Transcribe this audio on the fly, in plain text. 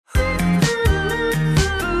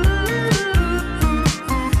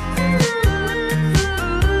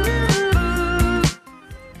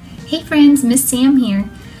friends, Miss Sam here.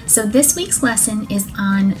 So this week's lesson is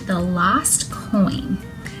on the lost coin.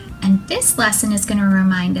 And this lesson is going to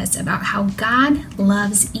remind us about how God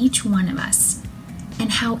loves each one of us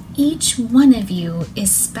and how each one of you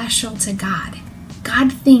is special to God.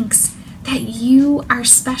 God thinks that you are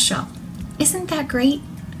special. Isn't that great?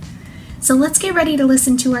 So let's get ready to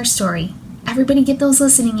listen to our story. Everybody get those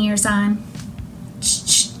listening ears on.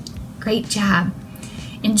 Great job.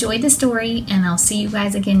 Enjoy the story, and I'll see you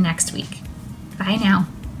guys again next week. Bye now.